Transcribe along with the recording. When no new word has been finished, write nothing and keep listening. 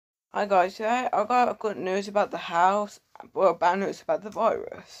Hi guys, today I got good news about the house, well, bad news about the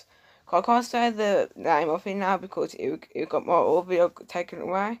virus. I can't say the name of it now because it got my audio taken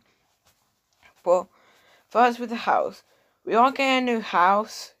away. But first with the house, we are getting a new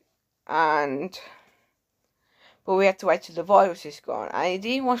house, and but we have to wait till the virus is gone. And I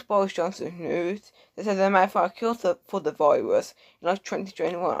didn't watch Boris Johnson's news. They said they might find a cure for the virus in like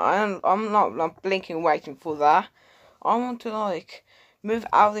 2021. I'm not like blinking waiting for that. I want to like move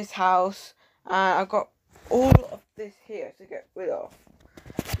out of this house, and I got all of this here to get rid of.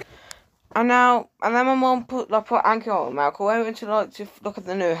 And then my mom put Anki on the milk. I went to look at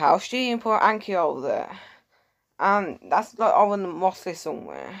the new house. She didn't put Anki over there, and that's like over the mossy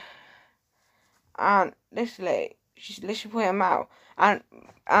somewhere. And literally, she's literally put him out, and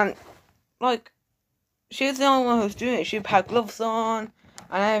like she's the only one who's doing it. She had gloves on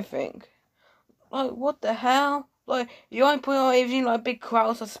and everything. Like, what the hell? Like, you only put on everything like big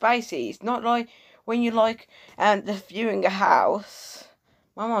crowds of spaces, not like when you just viewing a house.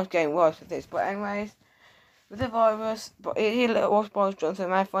 My mom's getting worse with this, but anyways, with the virus, but here was Boris Johnson.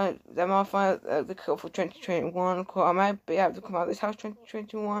 They might find the cure for 2021. I might be able to come out of this house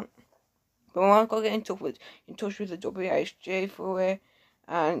 2021, but I gotta get in touch with the WHG for it,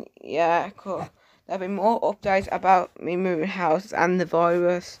 and yeah, cool. There'll be more updates about me moving house and the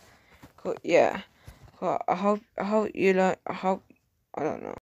virus. Cool, yeah. Well, I hope you like. I don't know.